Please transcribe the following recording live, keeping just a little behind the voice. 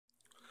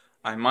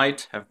I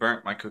might have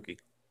burnt my cookie.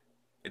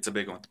 It's a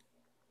big one.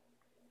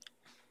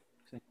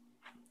 See?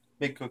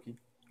 Big cookie.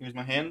 Here's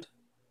my hand.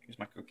 Here's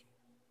my cookie.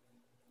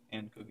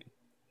 And cookie.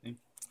 See?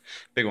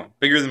 Big one.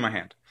 Bigger than my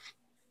hand.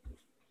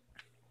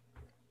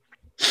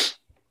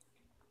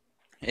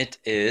 It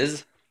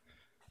is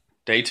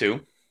day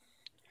 2.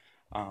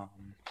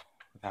 Um,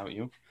 without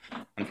you,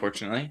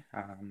 unfortunately.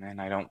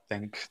 And I don't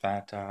think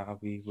that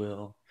we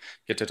will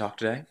get to talk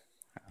today.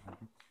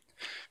 Which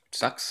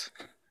sucks.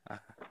 Uh,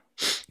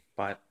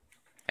 but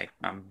hey,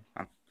 I'm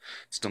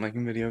still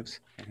making videos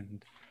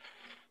and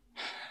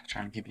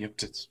trying to keep you up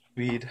to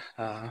speed,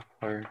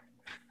 or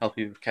help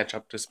you catch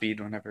up to speed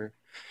whenever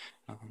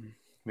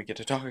we get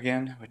to talk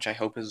again, which I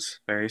hope is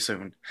very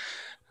soon.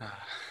 Uh,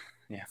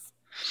 yeah.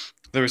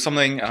 There was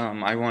something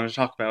I wanted to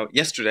talk about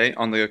yesterday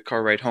on the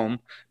car ride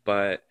home,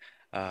 but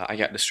I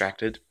got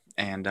distracted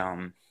and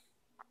I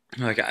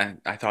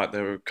thought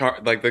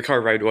the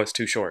car ride was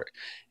too short,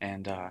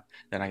 and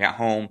then I got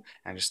home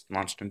and just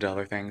launched into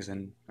other things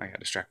and I got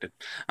distracted.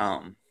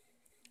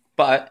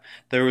 But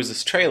there was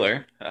this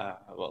trailer.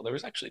 Well, there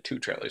was actually 2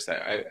 trailers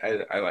that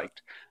I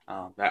liked,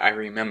 that I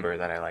remember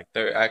that I liked.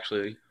 There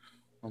actually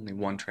only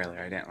one trailer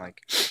I didn't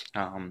like.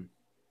 Um,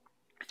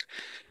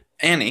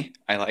 Annie,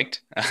 I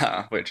liked,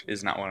 which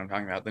is not what I'm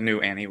talking about. The new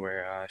Annie,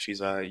 where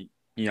she's a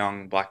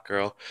young black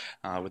girl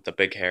with the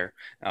big hair,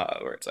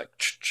 where it's like,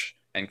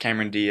 and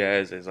Cameron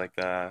Diaz is like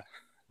the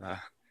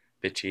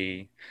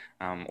bitchy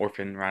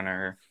orphan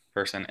runner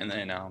person, and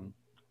then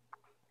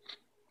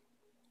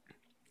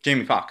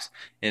Jamie Foxx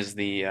is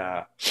the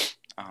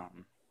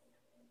um,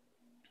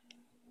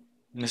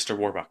 Mr.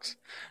 Warbucks,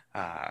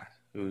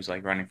 who's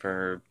like running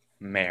for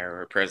mayor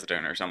or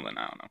president or something.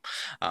 I don't know.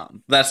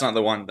 That's not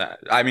the one that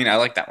I mean. I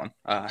like that one.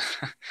 I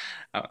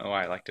don't know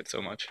why I liked it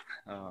so much.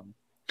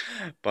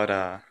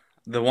 But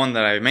the one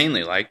that I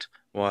mainly liked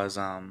was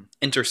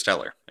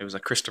Interstellar. It was a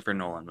Christopher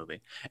Nolan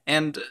movie,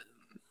 and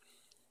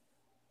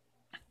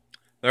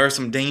there are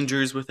some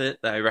dangers with it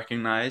that I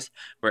recognize,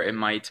 where it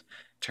might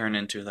turn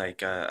into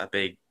like a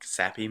big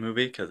sappy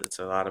movie because it's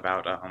a lot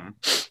about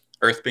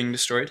Earth being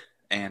destroyed,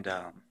 and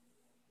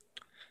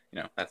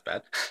that's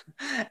bad.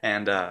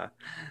 And uh,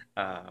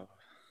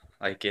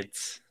 like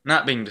it's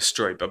not being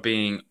destroyed, but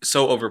being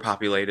so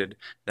overpopulated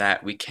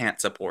that we can't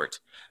support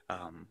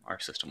our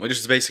system, which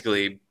is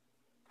basically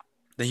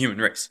the human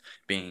race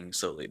being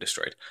slowly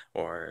destroyed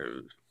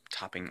or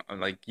topping,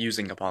 like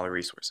using up all our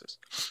resources.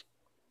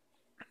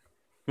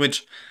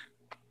 Which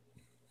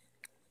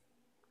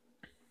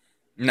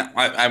no,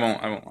 I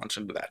won't. I won't launch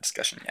into that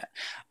discussion yet.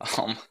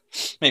 Um,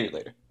 maybe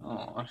later.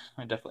 Oh,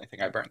 I definitely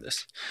think I burned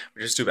this,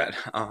 which is too bad.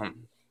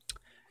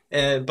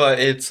 But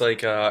it's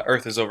like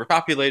Earth is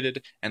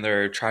overpopulated, and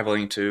they're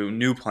traveling to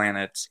new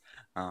planets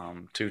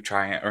to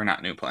try, or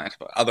not new planets,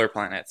 but other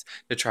planets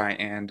to try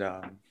and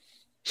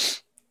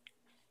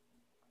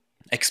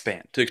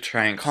expand, to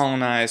try and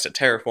colonize, to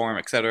terraform,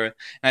 etc.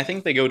 And I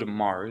think they go to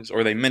Mars,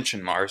 or they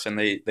mention Mars, and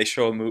they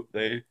show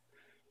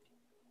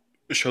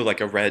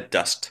like a red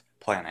dust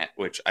planet,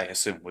 which I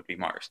assume would be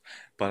Mars.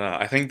 But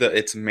I think that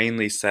it's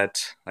mainly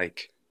set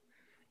like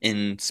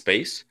in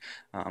space,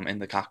 in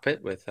the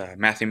cockpit with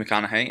Matthew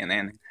McConaughey and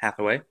Anne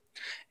Hathaway,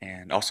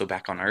 and also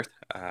back on Earth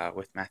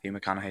with Matthew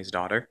McConaughey's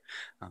daughter.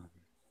 Um,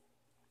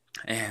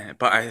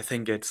 but I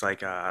think it's like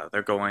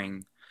they're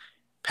going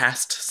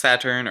past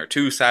Saturn or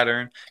to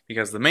Saturn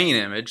because the main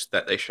image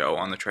that they show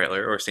on the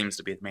trailer, or seems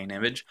to be the main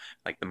image,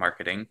 like the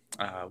marketing,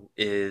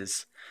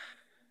 is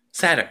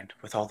Saturn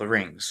with all the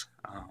rings.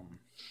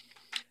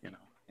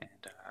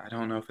 And I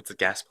don't know if it's a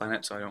gas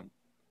planet, so I don't.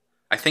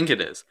 I think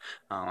it is.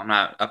 I'm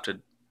not up to.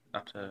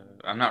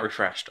 I'm not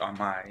refreshed on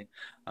my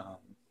um,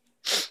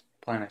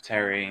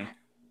 planetary.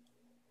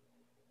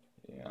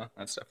 Yeah,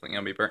 that's definitely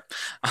gonna be burnt.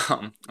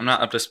 I'm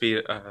not up to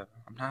speed.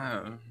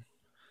 I'm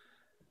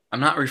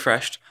not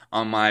refreshed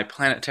on my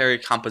planetary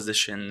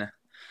composition.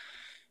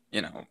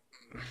 You know,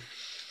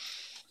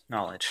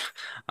 knowledge.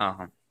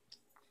 Um,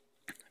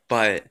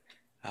 but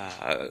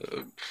uh,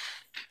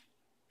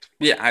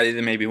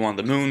 yeah, maybe one of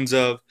the moons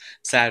of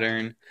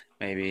Saturn.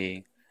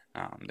 Maybe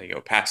they go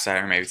past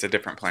Saturn. Maybe it's a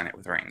different planet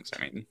with rings.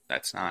 I mean,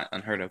 that's not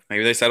unheard of.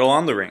 Maybe they settle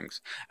on the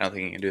rings. I don't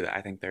think you can do that.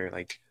 I think they're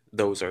like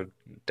those are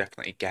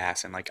definitely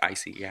gas and like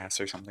icy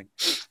gas or something.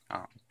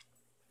 Um,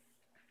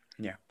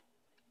 yeah.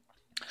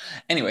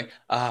 Anyway,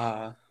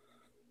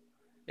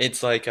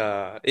 it's like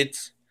it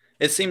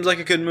seems like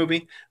a good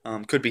movie.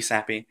 Could be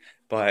sappy,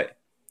 but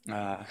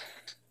uh,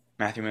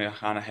 Matthew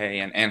McConaughey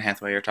and Anne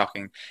Hathaway are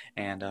talking,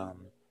 and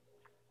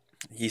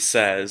he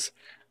says,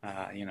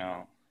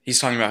 he's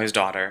talking about his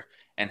daughter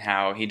and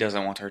how he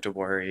doesn't want her to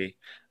worry,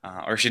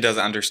 or she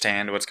doesn't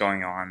understand what's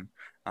going on,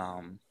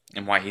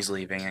 and why he's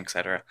leaving,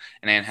 etc.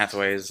 And Anne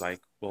Hathaway is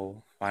like,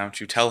 well, why don't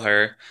you tell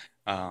her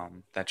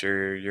that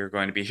you're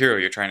going to be a hero?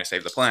 You're trying to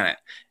save the planet.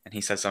 And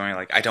he says something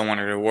like, I don't want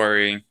her to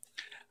worry,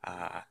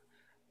 uh,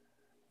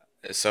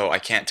 so I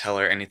can't tell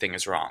her anything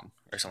is wrong,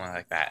 or something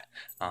like that.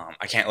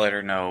 I can't let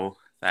her know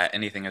that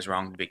anything is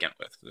wrong to begin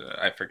with.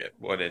 I forget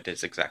what it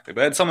is exactly,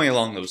 but it's something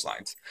along those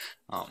lines.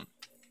 Um,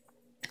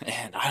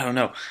 and I don't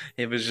know.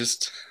 It was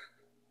just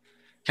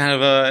kind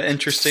of a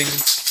interesting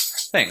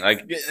thing,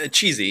 like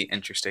cheesy,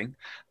 interesting.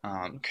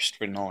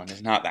 Christopher Nolan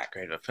is not that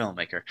great of a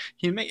filmmaker.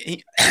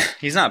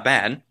 He's not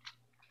bad,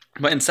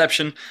 but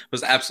Inception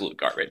was absolute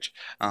garbage.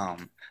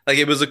 Like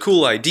it was a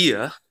cool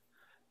idea,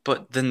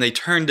 but then they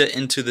turned it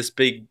into this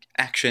big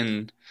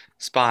action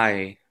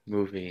spy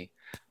movie,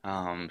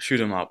 shoot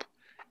 'em up,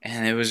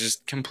 and it was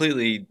just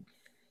completely.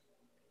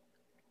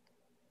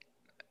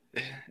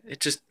 It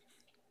just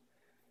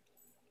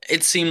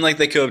it seemed like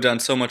they could have done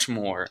so much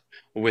more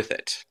with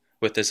it,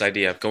 with this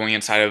idea of going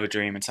inside of a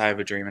dream, inside of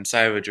a dream,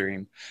 inside of a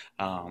dream,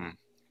 um,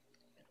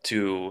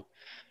 to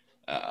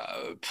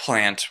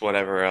plant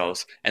whatever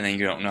else, and then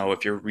you don't know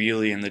if you're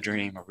really in the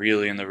dream or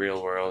really in the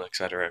real world,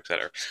 etc.,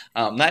 etc.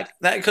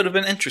 That could have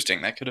been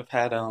interesting. That could have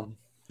had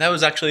that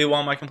was actually one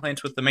of my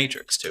complaints with The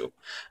Matrix too.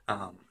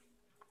 Um,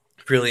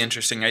 Really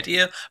interesting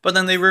idea, but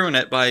then they ruin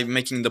it by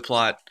making the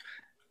plot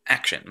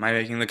action, by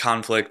making the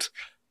conflict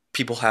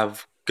people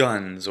have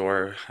guns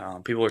or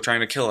people are trying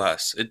to kill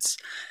us.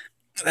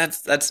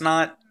 That's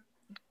not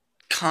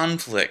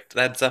conflict.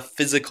 That's a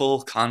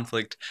physical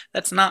conflict.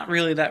 That's not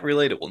really that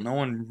relatable. No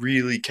one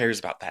really cares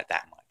about that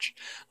much.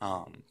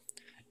 Um,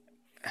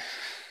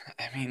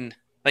 I mean,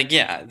 like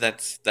yeah,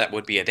 that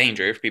would be a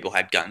danger if people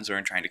had guns or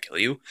are trying to kill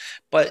you,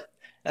 but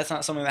that's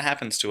not something that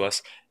happens to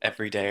us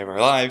every day of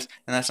our lives,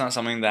 and that's not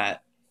something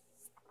that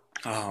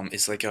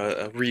is like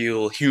a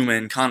real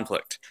human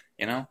conflict.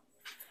 You know,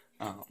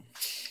 um,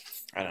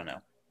 I don't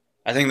know.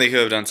 I think they could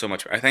have done so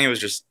much. I think it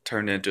was just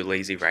turned into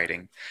lazy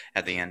writing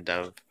at the end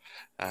of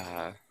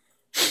uh,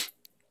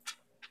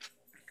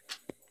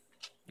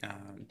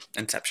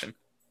 Inception.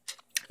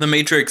 The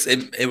Matrix,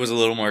 it was a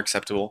little more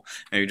acceptable,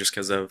 maybe just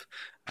because of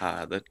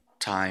the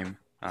time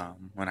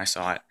when I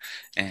saw it,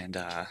 and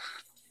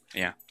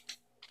yeah.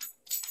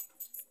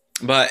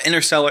 But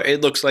Interstellar,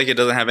 it looks like it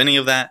doesn't have any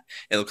of that.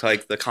 It looks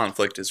like the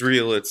conflict is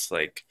real. It's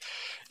like,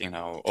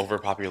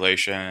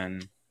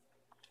 overpopulation.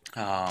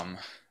 Um,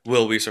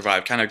 will we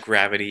survive? Kind of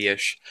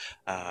gravity-ish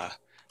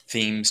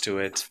themes to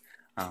it.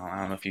 I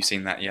don't know if you've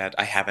seen that yet.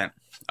 I haven't.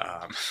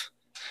 Um,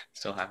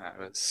 Still haven't.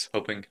 I was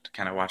hoping to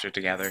kind of watch it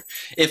together.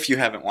 If you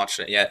haven't watched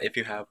it yet, if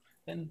you have,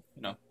 then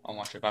I'll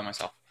watch it by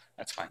myself.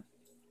 That's fine.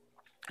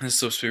 This is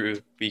supposed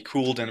to be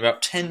cooled in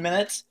about 10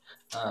 minutes.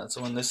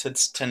 So when this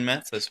hits 10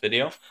 minutes, this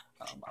video,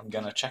 I'm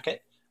gonna check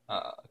it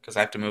because I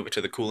have to move it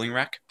to the cooling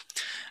rack,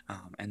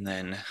 and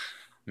then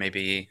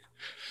maybe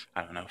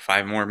I don't know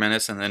 5 more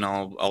minutes, and then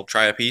I'll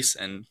try a piece,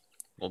 and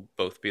we'll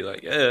both be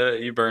like,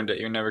 you burned it.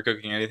 You're never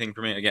cooking anything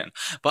for me again.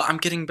 But I'm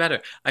getting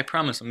better. I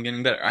promise I'm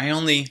getting better.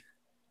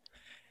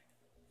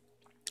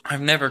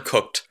 I've never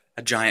cooked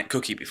a giant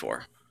cookie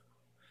before.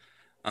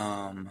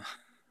 I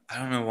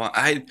don't know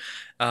why.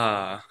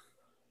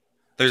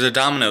 There's a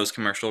Domino's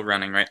commercial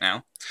running right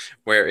now,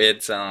 where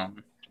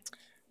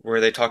where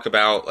they talk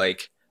about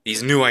like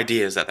these new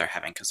ideas that they're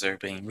having because they're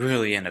being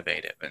really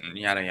innovative and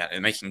yada yada,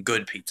 and making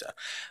good pizza,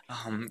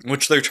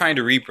 which they're trying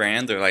to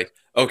rebrand. They're like,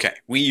 okay,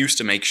 we used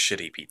to make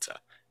shitty pizza.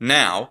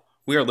 Now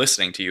we are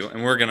listening to you,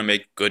 and we're gonna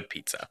make good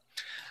pizza.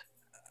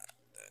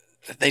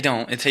 They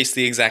don't. It tastes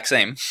the exact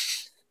same.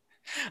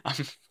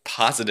 I'm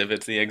positive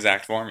it's the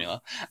exact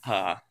formula.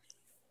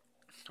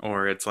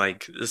 Or it's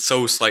like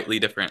so slightly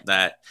different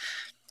that,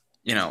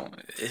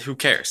 who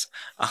cares?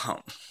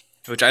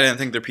 Which I didn't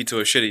think their pizza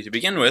was shitty to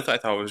begin with. I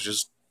thought it was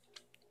just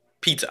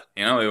pizza.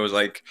 It was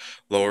like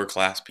lower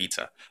class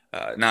pizza.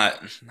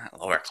 Not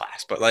lower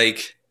class, but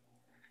like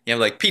you have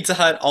like Pizza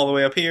Hut all the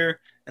way up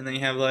here, and then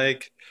you have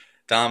like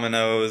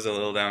Domino's a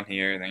little down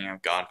here, and then you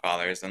have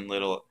Godfather's and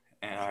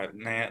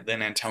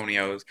then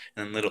Antonio's,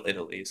 and then Little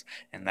Italy's,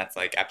 and that's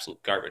like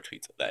absolute garbage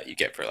pizza that you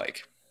get for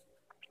like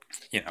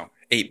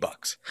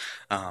 $8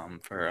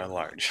 for a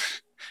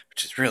large,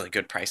 which is really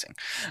good pricing.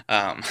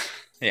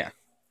 Yeah,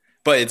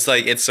 but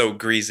it's so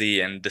greasy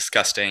and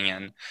disgusting,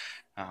 and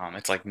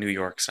it's like New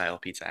York style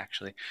pizza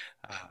actually,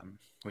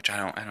 which I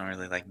don't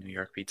really like New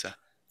York pizza.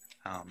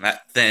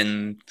 That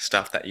thin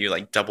stuff that you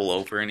like double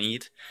over and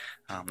eat,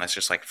 that's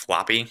just like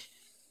floppy.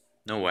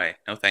 No way,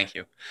 no thank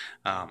you.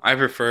 I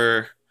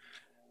prefer,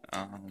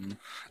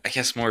 I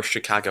guess more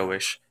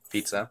Chicago-ish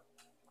pizza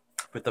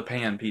with the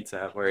pan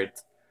pizza where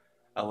it's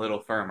a little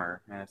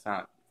firmer and it's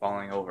not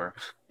falling over.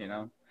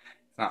 It's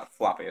not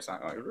floppy. It's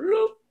not like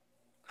Roop.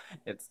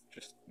 It's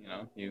just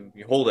you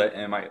hold it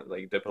and it might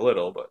like dip a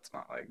little, but it's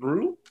not like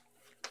Roop.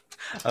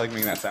 I like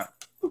making that sound.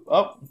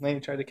 Oh, they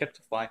tried to catch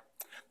a fly.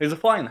 There's a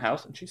fly in the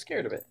house and she's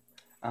scared of it.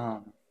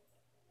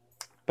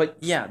 But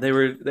yeah, they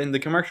were in the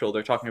commercial.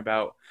 They're talking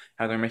about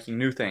how they're making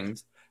new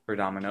things for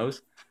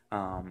Domino's,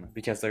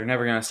 because they're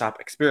never gonna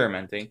stop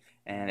experimenting,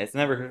 and it's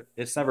never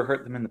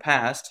hurt them in the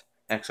past,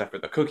 except for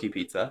the cookie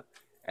pizza.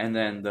 And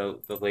then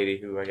the lady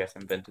who I guess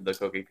invented the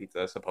cookie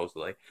pizza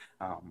supposedly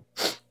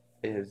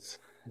is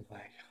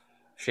like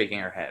shaking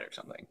her head or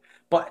something.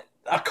 But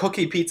a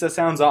cookie pizza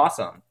sounds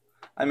awesome.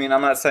 I mean,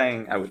 I'm not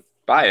saying I would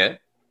buy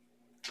it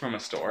from a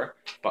store,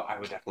 but I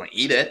would definitely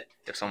eat it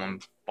if someone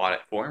bought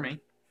it for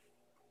me.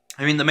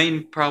 I mean, the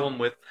main problem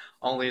with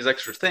all these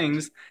extra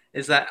things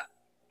is that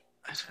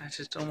I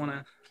just don't want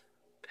to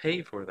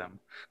pay for them.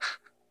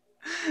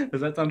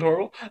 Does that sound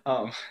horrible?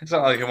 It's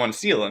not like I want to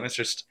steal them. It's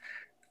just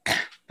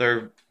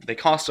they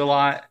cost a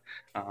lot.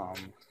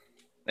 Um,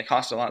 they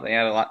cost a lot. They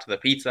add a lot to the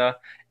pizza,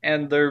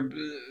 and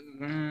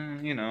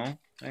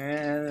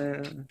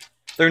eh,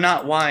 they're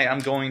not why I'm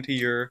going to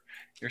your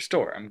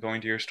store. I'm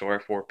going to your store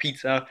for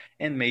pizza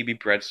and maybe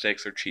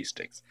breadsticks or cheese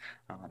sticks.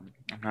 I'm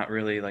not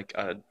really like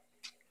a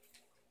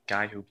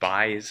guy who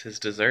buys his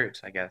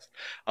desserts, I guess,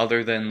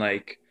 other than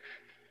like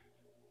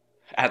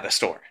at the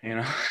store.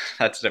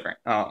 That's different.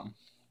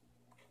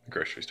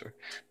 Grocery store.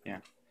 Yeah.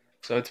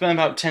 So it's been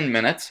about 10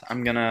 minutes.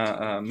 I'm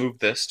gonna move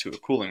this to a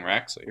cooling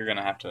rack, so you're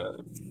gonna have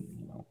to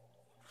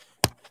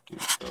do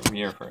over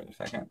here for a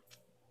second.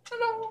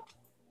 Hello.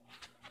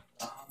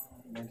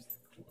 Where's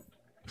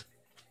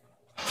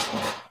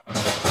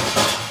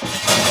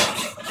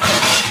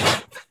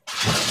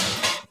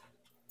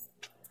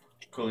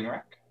the cooling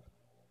rack?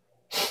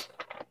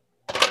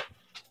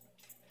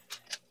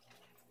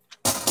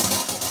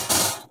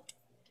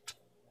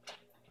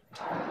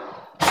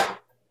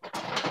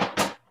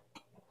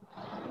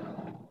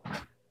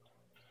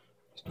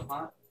 Still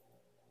hot?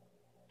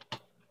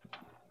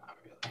 Not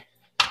really.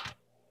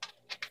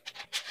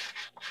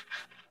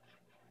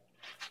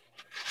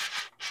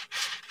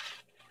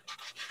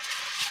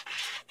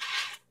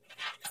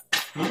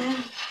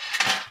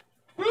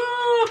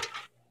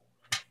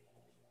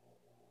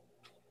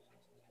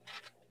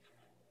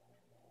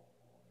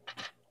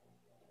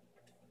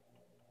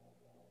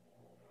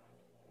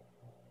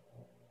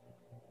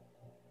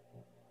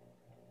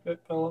 It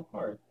fell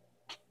apart.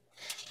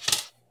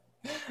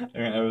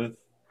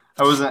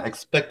 I wasn't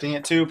expecting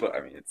it to, but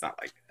I mean, it's not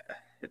like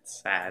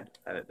it's sad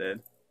that it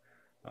did.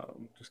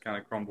 Just kind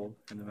of crumbled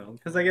in the middle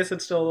because I guess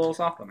it's still a little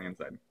soft on the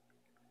inside,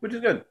 which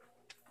is good.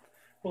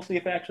 We'll see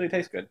if it actually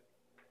tastes good.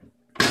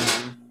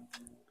 I'm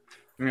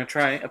gonna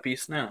try a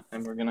piece now,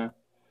 and we're gonna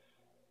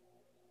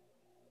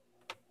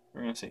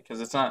see because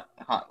it's not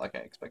hot like I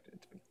expected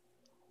it to be.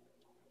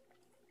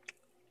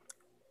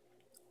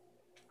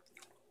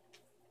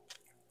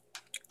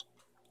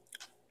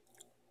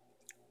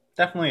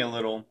 Definitely a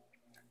little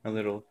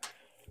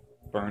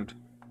burned.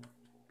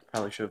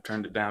 Probably should have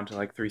turned it down to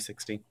like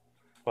 360.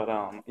 But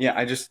yeah,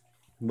 I just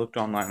looked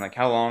online like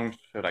how long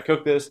should I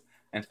cook this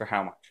and for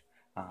how much,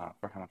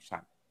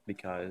 time,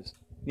 because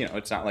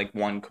it's not like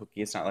one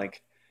cookie. It's not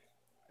like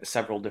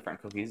several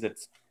different cookies.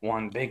 It's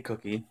one big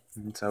cookie,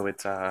 and so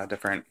it's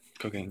different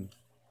cooking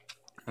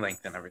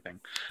length and everything.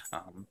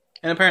 And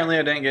apparently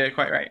I didn't get it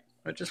quite right,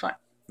 which is fine.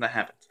 That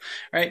happens,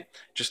 right?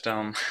 Just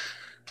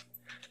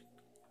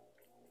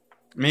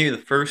maybe the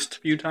first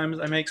few times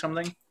I make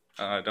something,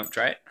 don't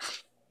try it.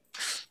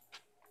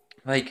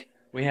 Like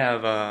we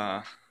have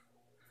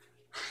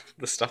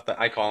the stuff that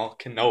I call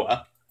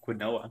quinoa,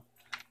 quinoa.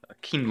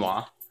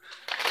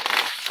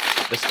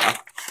 This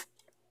stuff.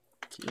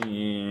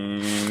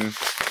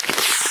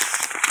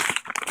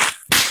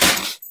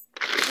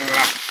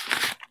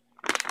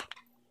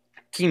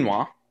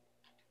 Quinoa.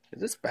 Is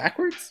this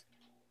backwards?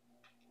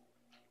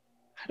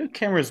 How do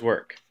cameras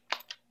work?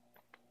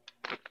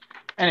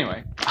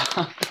 Anyway.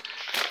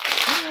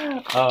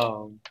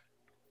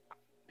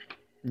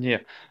 Yeah.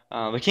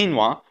 The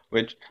quinoa,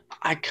 which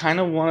I kind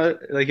of want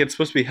to, like, it's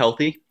supposed to be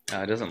healthy.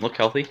 It doesn't look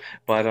healthy,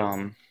 but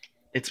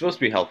it's supposed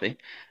to be healthy.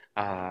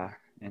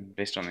 And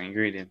based on the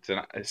ingredients,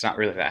 it's not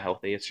really that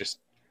healthy. It's just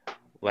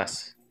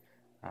less.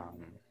 I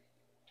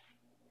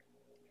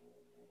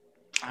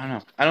don't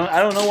know. I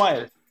don't know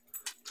why.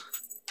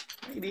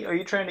 Lady, are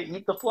you trying to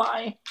eat the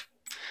fly?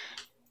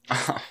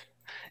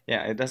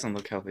 Yeah, it doesn't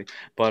look healthy,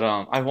 but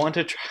I want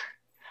to try.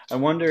 I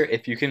wonder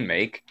if you can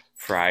make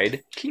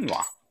fried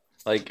quinoa.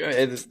 Like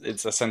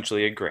it's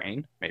essentially a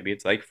grain. Maybe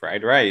it's like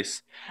fried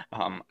rice.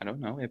 I don't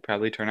know. It'd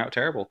probably turn out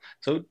terrible.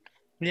 So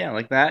yeah,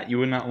 like that, you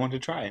would not want to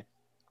try.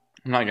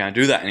 I'm not gonna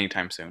do that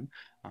anytime soon.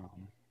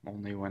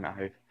 Only when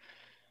I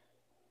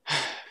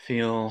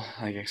feel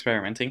like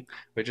experimenting,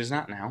 which is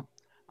not now.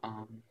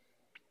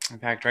 In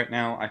fact, right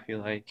now I feel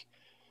like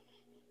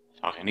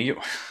talking to you.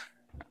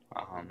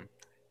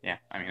 Yeah,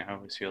 I mean, I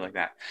always feel like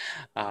that.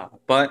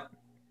 But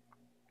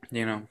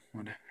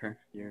whatever.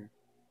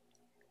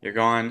 You're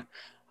gone.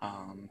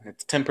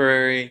 It's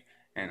temporary,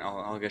 and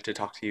I'll get to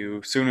talk to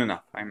you soon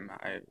enough. I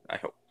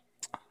hope.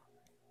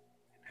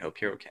 I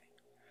hope you're okay.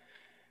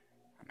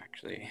 I'm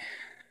actually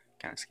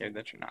kind of scared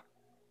that you're not.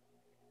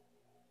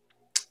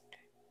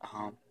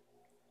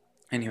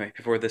 Anyway,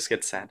 before this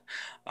gets sad,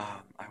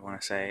 I want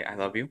to say I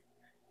love you,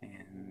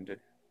 and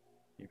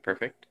you're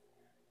perfect,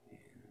 and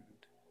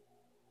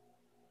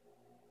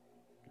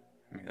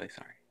I'm really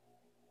sorry.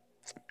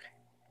 It's okay.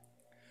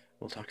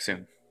 We'll talk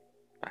soon.